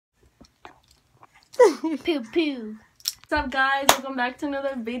Pew pew. What's up, guys? Welcome back to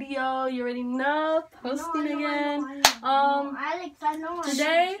another video. You already know, posting again.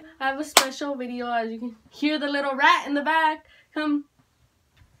 Today I have a special video. As you can hear the little rat in the back. Come.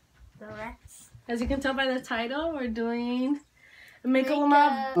 The rats. As you can tell by the title, we're doing makeup with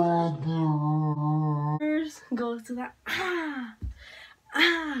my brothers. Go to that.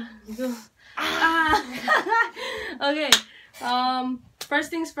 Go. Okay. First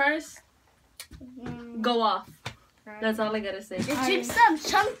things first. Go off. That's all I gotta say. Drink some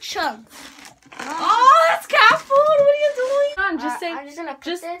chunks. Oh, that's cat food. What are you doing? Come on, just say. I'm just gonna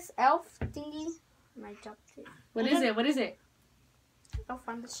put this elf thingy. My job too. What is it? What is it? Elf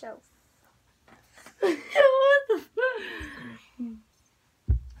on the shelf. What the fuck? I'm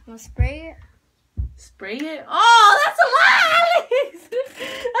gonna spray it. Spray it? Oh, that's a lie, Alex.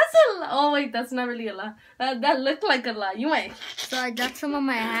 That's a lie. Oh wait, that's not really a lie. That looked like a lie. You went. So I got some on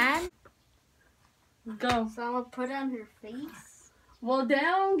my hand. Go. So I'm gonna put it on her face. Well,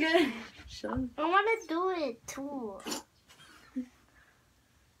 down, get. Shut up. I wanna do it too.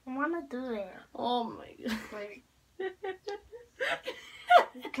 I wanna do it. Oh my god. Wait.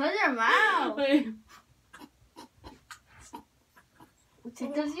 Close your mouth. Wait. It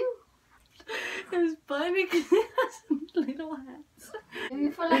tickles you? It's funny because it has little hats.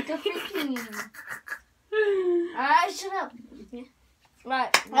 You feel like a freaking. Alright, shut up.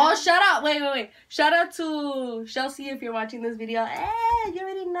 Right. Oh, shut up. Wait. Shout out to Chelsea if you're watching this video. Hey, you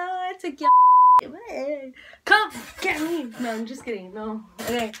already know I took your hey. Come, get me. No, I'm just kidding. No.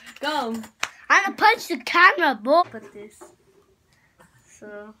 Okay, go. I'm gonna punch the camera, boy. Put this.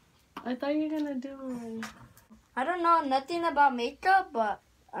 So. I thought you were gonna do. I don't know nothing about makeup, but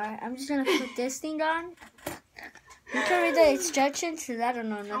I'm just gonna put this thing on. You can read the instructions because I don't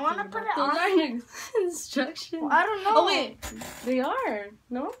know nothing. I wanna put it on. Those aren't instructions. Well, I don't know. Oh wait, they are.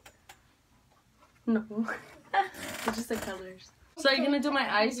 No. No. It's just the colors. So are you gonna do my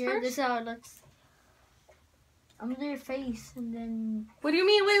eyes first? This is how it looks. I'm gonna do your face and then. What do you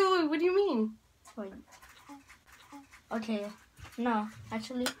mean? Wait. What do you mean? Wait. Okay. No,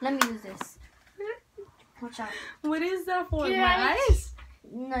 actually, let me use this. Watch out. What is that for? Yeah, My eyes?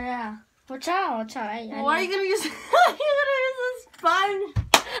 No, yeah. Watch out. Why are you gonna use? You're gonna use a sponge.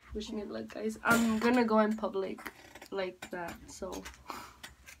 Wish me luck, guys. I'm gonna go in public like that. So.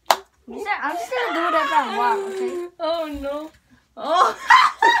 I'm just gonna do whatever I want. Okay. Oh no. Oh.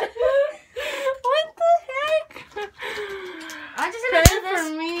 What the heck? I'm just gonna do Pray this.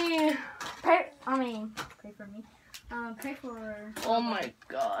 for me. Pray for me. Pray for. Oh my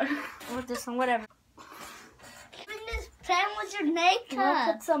god. With this one, whatever. This plan with your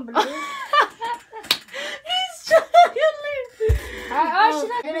makeup. Put some blue. He's struggling. I'm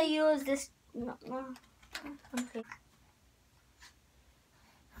gonna use this. No. Okay.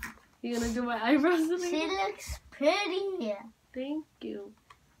 You gonna do my eyebrows today? She looks pretty. Thank you.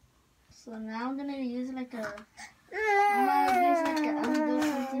 So now I'm gonna use like a. I'm gonna do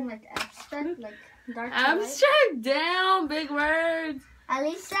something like abstract, like dark. Abstract down, big words.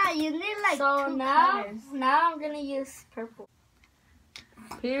 Alisa, you need like two colors. Now I'm gonna use purple.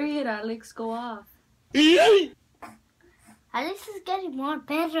 Period, Alex, go off. Alice is getting more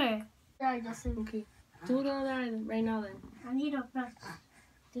better. Okay. Do the other eye right now then. I need a brush.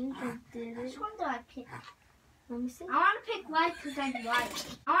 Which one do I pick? Let me see. I want to pick white because I'm white.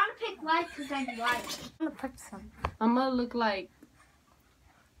 I'm gonna put some. I'm gonna look like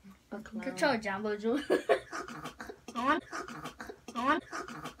a clown. Control Jumbo Juice. Why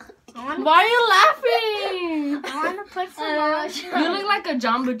are you laughing? I want to put some on. You look like a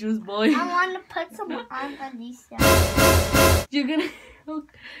Jamba Juice boy. I want to put some on Alicia. You're gonna.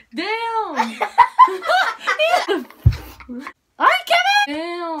 Damn! Alright, Kevin!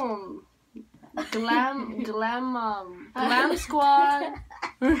 Damn! Glam squad.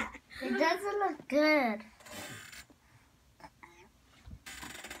 It doesn't look good.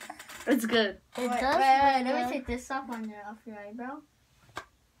 It's good. It does. Wait, let me take this off your eyebrow.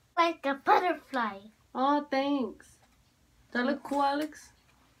 Like a butterfly. Oh, thanks. That look cool, Alex?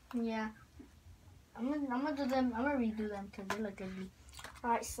 Yeah. I'm gonna do them. I'm gonna redo them because they look good.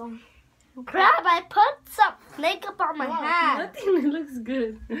 Alright, so. Crap, I put some makeup on my hand. Nothing, it looks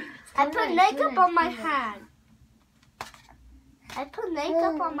good. I put makeup on my hand.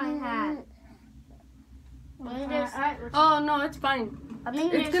 Oh, no, it's fine. I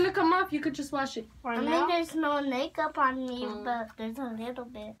think it's gonna come off. You could just wash it. I think there's no makeup on me, but there's a little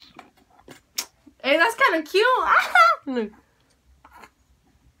bit. Hey, that's kind of cute. Look.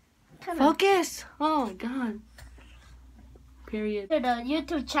 Focus. Oh, my God. Period. To the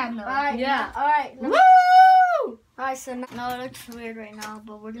YouTube channel. Yeah. Alright. Woo! Alright, so no, it looks weird right now,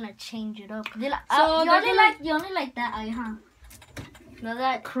 but we're gonna change it up. You only like that eye, huh? No,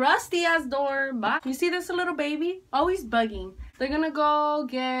 that crusty ass door. Bye. You see this little baby? Always bugging. They're gonna go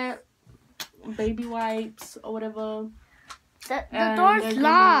get baby wipes or whatever. The door's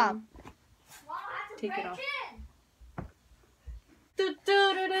locked. Take it off.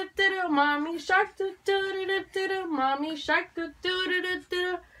 Mommy shark. Mommy shark.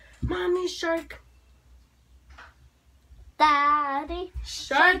 Mommy shark. Daddy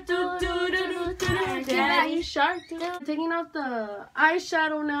shark. Daddy shark. Taking out the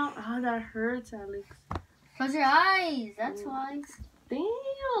eyeshadow now. Oh, that hurts, Alex. Close your eyes. That's why.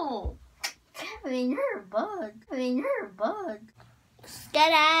 Damn. Kevin, you're a bug.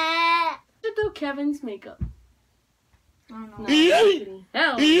 Get it. To do Kevin's makeup. I don't know. No,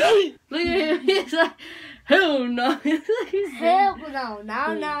 hell. Look at him. He's like, hell no. Hell no.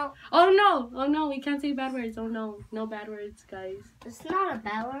 No. Oh no. We can't say bad words. Oh no. No bad words, guys. It's not a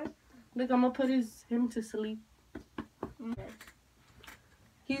bad word. Look, I'm gonna put him to sleep.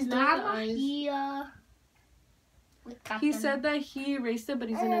 He's doing the eyes. He said that he erased it, but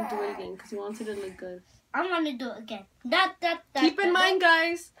he's gonna do it again because he wants it to look good. I'm gonna do it again. Keep in mind,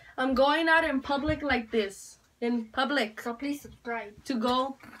 guys, I'm going out in public like this. In public. So please subscribe. To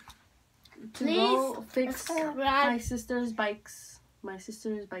go fix subscribe. my sister's bike's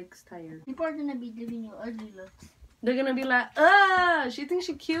tire. People are gonna be giving you ugly looks. They're gonna be like, she thinks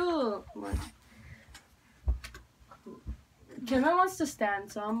she's cute. Kevin wants to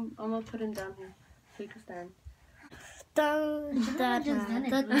stand, so I'm gonna put him down here. Take a stand.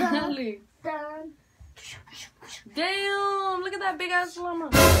 Damn, look at that big ass llama.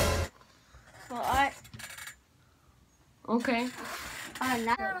 Well, okay.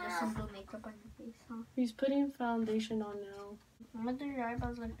 now there's some blue makeup on your face, huh? He's putting foundation on now. I'm gonna do your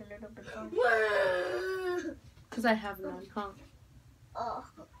eyebrows like a little bit dark. Because I have none, huh? Oh.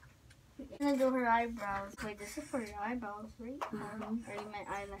 I'm gonna do her eyebrows. Wait, this is for your eyebrows, right? Mm-hmm. Or you meant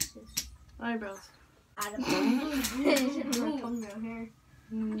eyelashes? Eyebrows.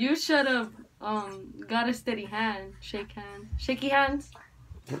 You should have got a steady hand. Shake hands. Shaky hands.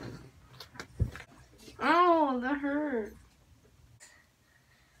 Oh, that hurt.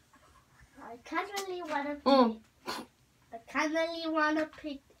 I kind of really want to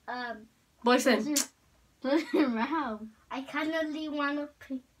pick. Boysen. I kind of really want to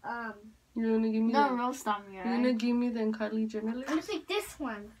pick. You're gonna give me no roast on me, right? You're gonna give me the Kylie Jenner lips? I'm gonna pick this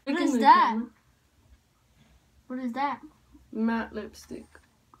one. What is that? What is that? Matte lipstick.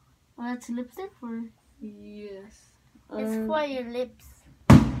 Oh, that's lipstick for? Yes. It's for your lips.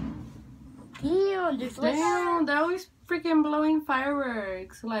 Damn, they're always freaking blowing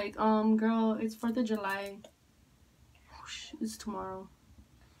fireworks. Like, girl, it's 4th of July. It's tomorrow.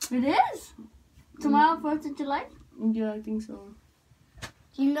 It is? Tomorrow, 4th of July? Yeah, I think so.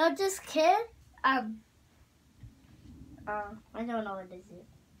 You know this kid? I don't know what this is.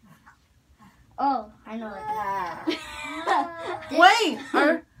 Oh, I know what this is. Wait!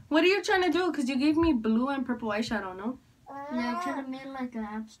 What are you trying to do? Because you gave me blue and purple eyeshadow, no? Yeah, I tried to make like an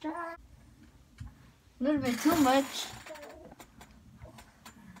abstract. A little bit too much.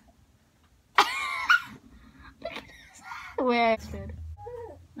 Where?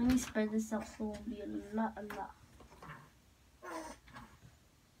 Let me spread this out so it will be a lot. I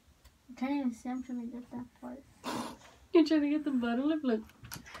can't even see. I'm trying to get that part. You're trying to get the bottom lip? Look.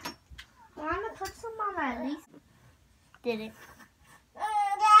 I want to put some on at least. Did it.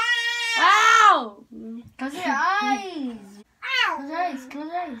 Ow! Close your eyes. Close your eyes. Close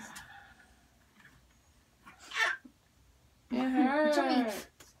your eyes. It hurts.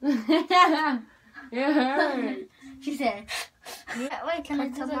 It hurts. She said. Wait, can I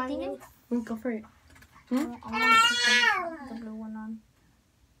do that thing? Go for it. I want to put the blue one on.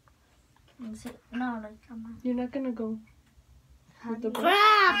 No, like, come on. You're not gonna go.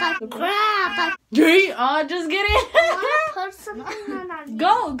 Crap! Gee, oh, just get it. I want to put something on.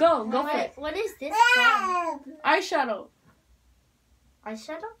 Go for it. What is this from? Eyeshadow.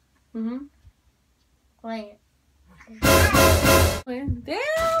 Eyeshadow? Mm-hmm. Wait. Damn.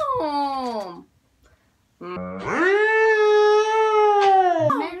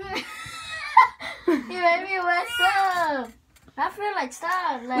 You made me what's up? I feel like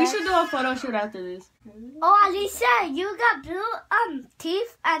stop. We should do a photo shoot after this. Oh, Alicia, you got blue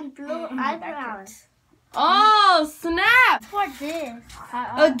teeth and blue eyebrows. Oh, snap! For this.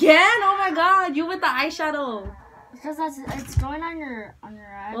 Again? Oh my god, you with the eyeshadow. Because it's going on your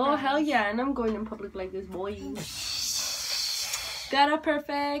eyebrows. Oh, hell yeah, and I'm going in public like this, boy. Gotta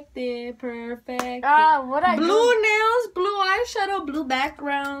perfect it. What I blue do? nails, blue eyeshadow, blue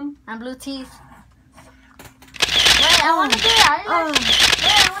background. And blue teeth. Wait, I want to do it. Wait, I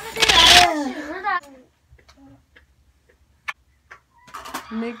want to do it.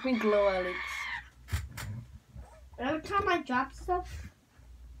 Make me glow, Alex. Every time I drop stuff,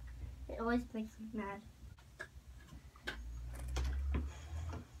 it always makes me mad.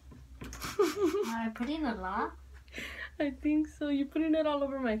 Am I putting a lot? I think so. You're putting it all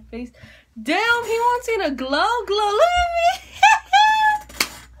over my face. Damn, he wants you to glow. Look at me.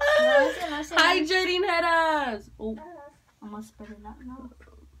 Hydrating headers. Oh, I'm gonna spit it out now.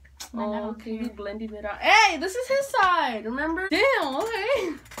 Oh, okay, he's blending it out. Hey, this is his side, remember? Damn,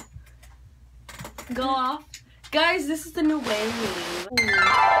 okay. Go off. Guys, this is the new wave. This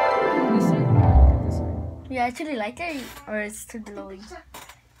one? You actually like it, or it's too glowy?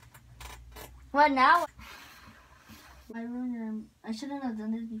 What now? I shouldn't have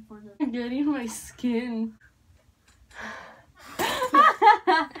done this before. I'm getting my skin.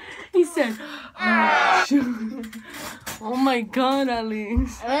 He said, oh my god,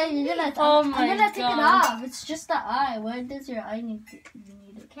 Alex. I'm gonna take it off. It's just the eye. Where does your eye need it?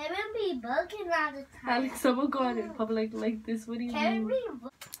 Kevin be bugging all the time. Alex, I will go out in public like this. What do you Kevin mean?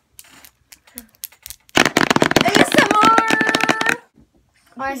 ASMR!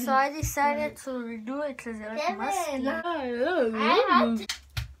 Alright, so I decided to redo it because it was musky.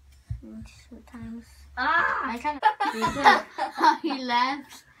 Times. I kind of. He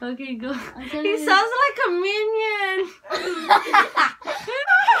laughs. Okay, go. He sounds like a minion.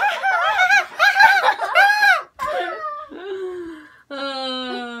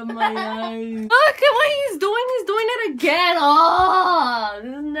 Oh, my eyes. Look at what he's doing. He's doing it again. Oh,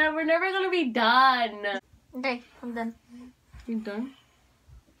 this is never gonna be done. Okay, I'm done. You done?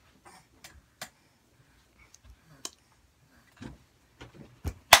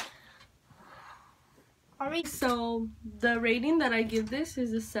 So the rating that I give this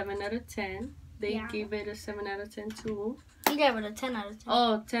is a 7 out of 10. They gave it a 7 out of 10 too. You gave it a 10 out of 10.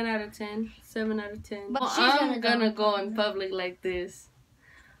 Oh, 10 out of 10. 7 out of 10. But well, I'm gonna go in public like this.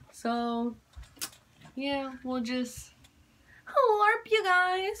 So, yeah, we'll just LARP, you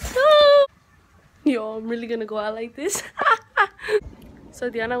guys. Yo, I'm really gonna go out like this.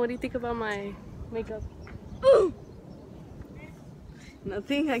 So, Diana, what do you think about my makeup?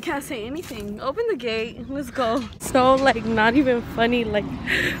 Nothing. I can't say anything. Open the gate. Let's go. So, like, not even funny. Like,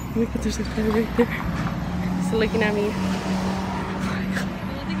 look at there's a guy right there. He's looking at me. I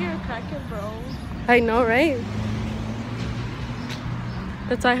think you're a crackhead, bro. I know, right?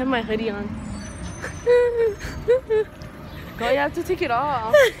 That's why I have my hoodie on. Girl, you have to take it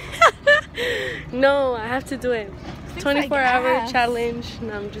off. No, I have to do it. 24-hour challenge.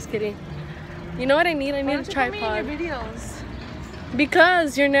 No, I'm just kidding. You know what I need? I need a tripod. Why don't you put me in your videos?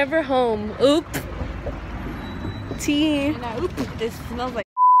 Because you're never home. Oop. Tea. Oop, this smells like.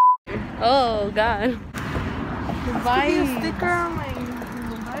 Oh, God. Buy a sticker on my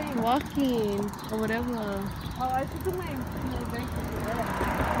Walking or whatever. Oh, I put my bag.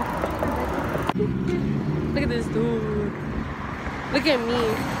 Look at this dude. Look at me.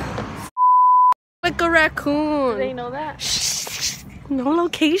 Like a raccoon. Do they know that? No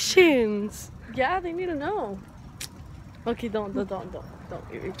locations. Yeah, they need to know. Okay, don't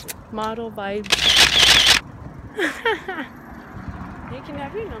irritate. Model vibes. Hey, can I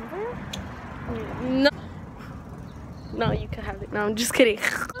have your number? No. No, you can have it. No, I'm just kidding.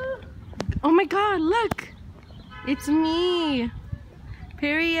 Oh my god, look. It's me.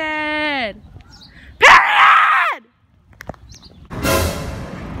 Period. Period!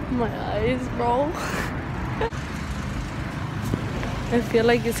 My eyes, bro. I feel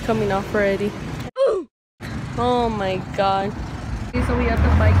like it's coming off already. Oh my god. Okay, so we at the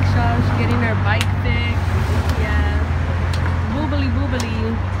bike shop getting our bike fixed. Yeah. Boobly boobly.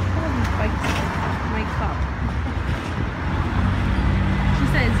 All these bikes. My cup. She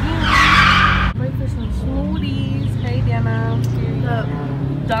says, wait for some smoothies. Hey Diana.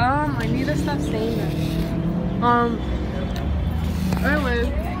 Dumb. I need to stop saying that.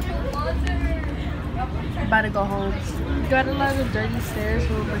 Anyway. About to go home. Got a lot of dirty stairs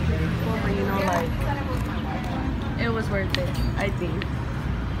with a bunch of people, but you know, like, it was worth it, I think. So,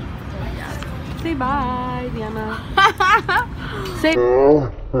 yeah. Say bye, Diana. Say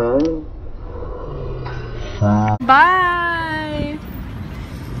bye.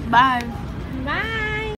 Bye. Bye.